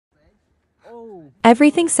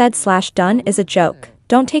Everything said/done is a joke.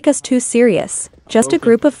 Don't take us too serious. Just a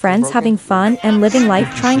group of friends having fun and living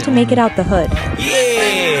life trying to make it out the hood.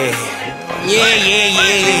 Yeah.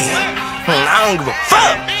 I don't give a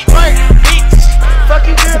fuck. Work, bitch.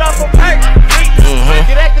 Fucking good off a perk.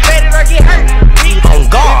 Get activated or get hurt. On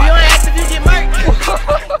guard. If you ain't active, you get murked.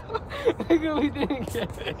 Nigga, we didn't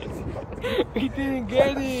get it. We didn't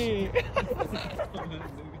get it.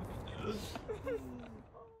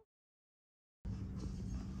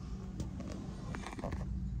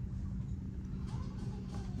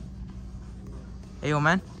 Hey, yo,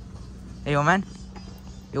 man. Hey, yo, man.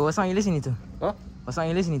 Yo, what song you listening to? Huh? What song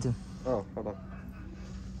you listening to? Oh, hold on.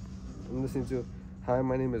 I'm listening to Hi,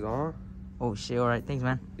 my name is Oh, shit. All right. Thanks,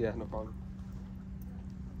 man. Yeah, no problem.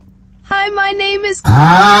 Hi, my name is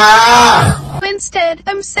Instead,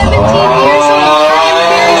 I'm 17 years old. I am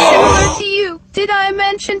very similar to you. Did I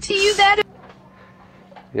mention to you that?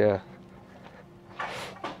 Yeah.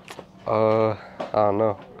 I don't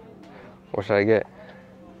know. What should I get?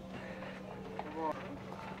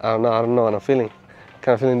 I don't know what I'm feeling.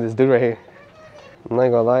 Kind of feeling this dude right here. I'm not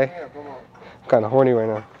gonna lie. I'm kind of horny right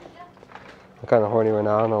now.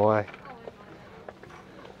 I don't know why.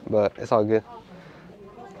 But it's all good.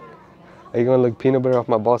 Are you gonna lick peanut butter off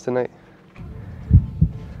my balls tonight?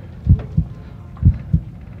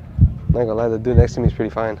 I'm not gonna lie, the dude next to me is pretty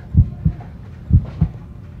fine.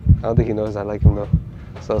 I don't think he knows I like him though.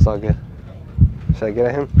 So it's all good. Should I get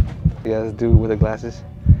at him? Yeah, this dude with the glasses.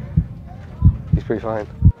 He's pretty fine.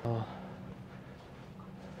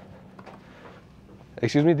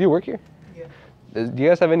 Excuse me, do you work here? Yeah. Do you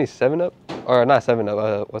guys have any 7-Up? Or not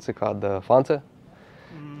 7-Up, what's it called? The Fanta?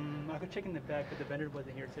 I could check in the back, but the vendor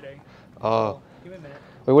wasn't here today. Oh. Give me a minute.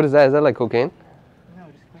 Wait, what is that? Is that like cocaine? No,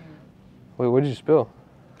 just clean it. Wait, what did you spill?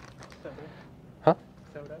 Soda. Huh?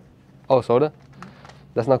 Soda. Oh, soda?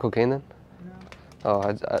 That's not cocaine then? No. Oh,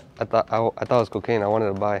 I thought it was cocaine. I wanted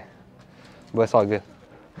to buy, but it's all good.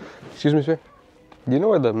 Excuse me, sir. Do you know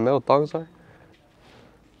where the male thongs are?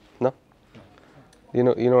 No. You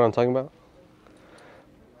know what I'm talking about?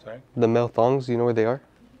 Sorry? The male thongs. You know where they are?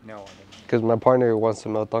 No, I don't. Because my partner wants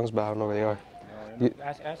some male thongs, but I don't know where they are. No, You,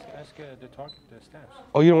 ask the staff.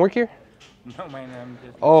 oh, you don't work here? No, man, I'm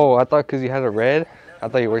just. Oh, I thought because you had a red. I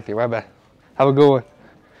thought you worked here. My bad. Have a good one.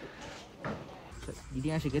 You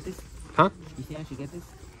think I should get this? Huh? You think I should get this?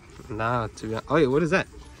 Nah, to be honest. Oh, wait, what is that?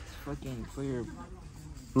 It's fucking for your...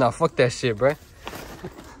 Nah, fuck that shit, bruh.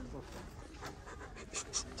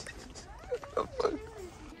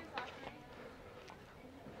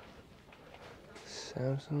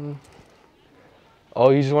 Samsung.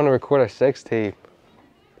 Oh, you just want to record a sex tape.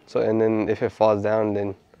 So, and then if it falls down,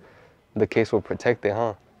 then the case will protect it,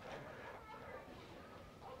 huh?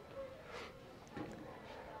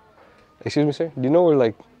 Excuse me, sir? Do you know where,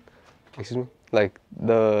 like, excuse me, like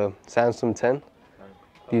the Samsung 10?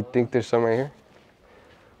 Do you think there's some right here?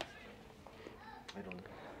 I don't know.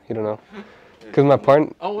 You don't know? Because my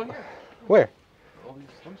partner... Oh, yeah. Where? All these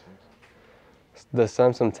Samsungs. The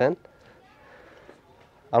Samsung 10?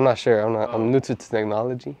 I'm not sure. I'm new to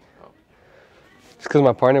technology. It's because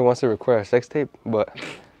my partner wants to record a sex tape, but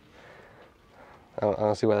I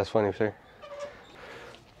don't see why that's funny, sir.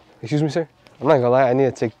 Excuse me, sir? I'm not gonna lie, I need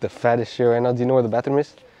to take the fattest shit right now. Do you know where the bathroom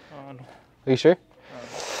is? No. Are you sure?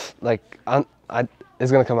 Like,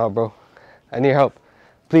 it's gonna come out, bro. I need your help.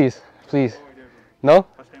 Please, please. No?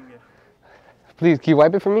 Please, can you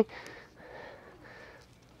wipe it for me?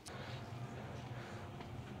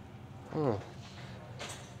 Oh.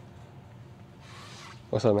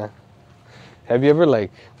 What's up, man? Have you ever,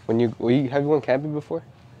 like, have you went camping before?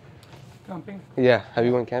 Camping? Yeah, have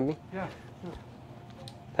you went camping? Yeah.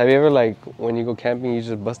 Have you ever, like, when you go camping, you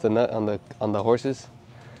just bust a nut on the horses?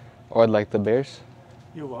 Or, like, the bears?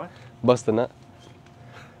 You what? Bust a nut.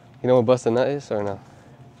 You know what bust a nut is, or no?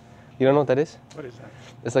 You don't know what that is? What is that?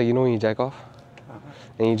 It's like, you know when you jack off?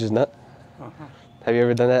 And you just nut? Have you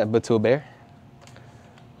ever done that, but to a bear?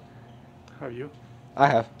 Have you? I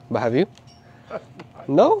have, but have you?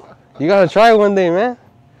 No? You gotta try one day, man.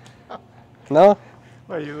 No?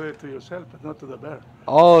 Well, you do it to yourself, but not to the bear.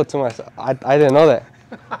 Oh, to myself. I didn't know that.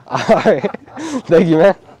 Alright. Thank you,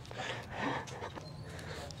 man.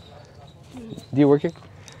 Do you work here?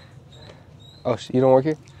 Oh, you don't work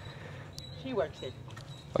here? She works here.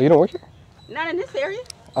 Oh, you don't work here? Not in this area.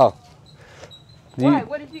 Oh. Why?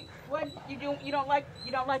 What did you? What you do? You don't like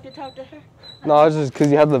to talk to her? No, it's just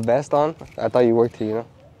because you have the vest on. I thought you worked here, you know.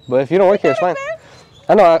 But if you don't work here, it's fine.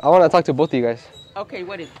 I know. I want to talk to both of you guys. Okay,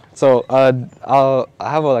 what is it? So, I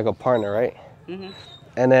have a partner, right? Mhm.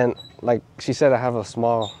 And then, like, she said I have a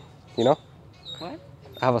small, you know? What?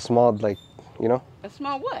 I have a small, like, you know? A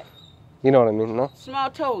small what? You know what I mean, no? Small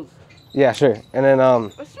toes. Yeah, sure. And then A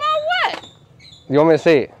small what? you want me to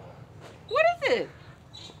say it? What is it?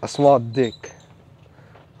 A small dick.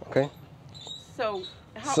 Okay. So,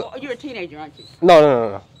 you're a teenager, aren't you?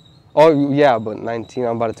 No. Oh yeah, but 19.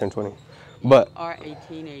 I'm about to turn 20. But You are a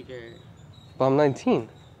teenager. But I'm 19.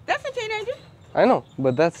 That's a teenager. I know,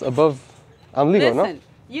 but that's above. I'm legal, Listen, no?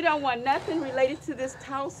 you don't want nothing related to this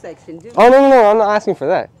towel section, do you? Oh no, I'm not asking for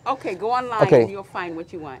that. Okay, go online Okay. and you'll find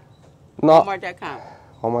what you want. No. Walmart.com.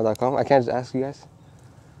 Walmart.com. I can't just ask you guys.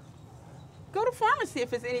 Go to pharmacy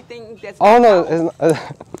if it's anything that's. Oh no, towels.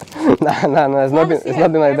 it's nah. It's nothing. Pharmacy It's has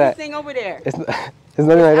nothing like that. Everything over there. It's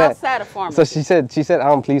nothing like that. Outside of pharmacy. So she said I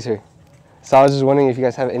don't please her. So I was just wondering if you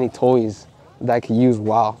guys have any toys that I could use.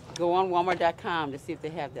 Wow. Go on Walmart.com to see if they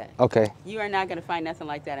have that. Okay. You are not going to find nothing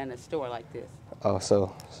like that in a store like this. Oh,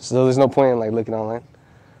 so there's no point in like looking online.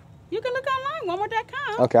 You can look online,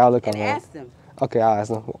 Walmart.com. Okay, I'll look and online. ask them. Okay, I'll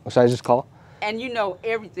ask them. Should I just call? And you know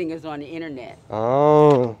everything is on the internet.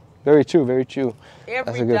 Oh, very true, very true. That's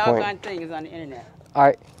Every a good doggone point. thing is on the internet. All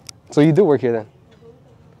right. So you do work here then?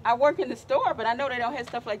 I work in the store, but I know they don't have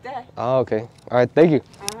stuff like that. Oh, okay. All right. Thank you.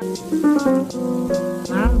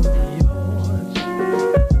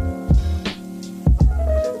 Uh-huh.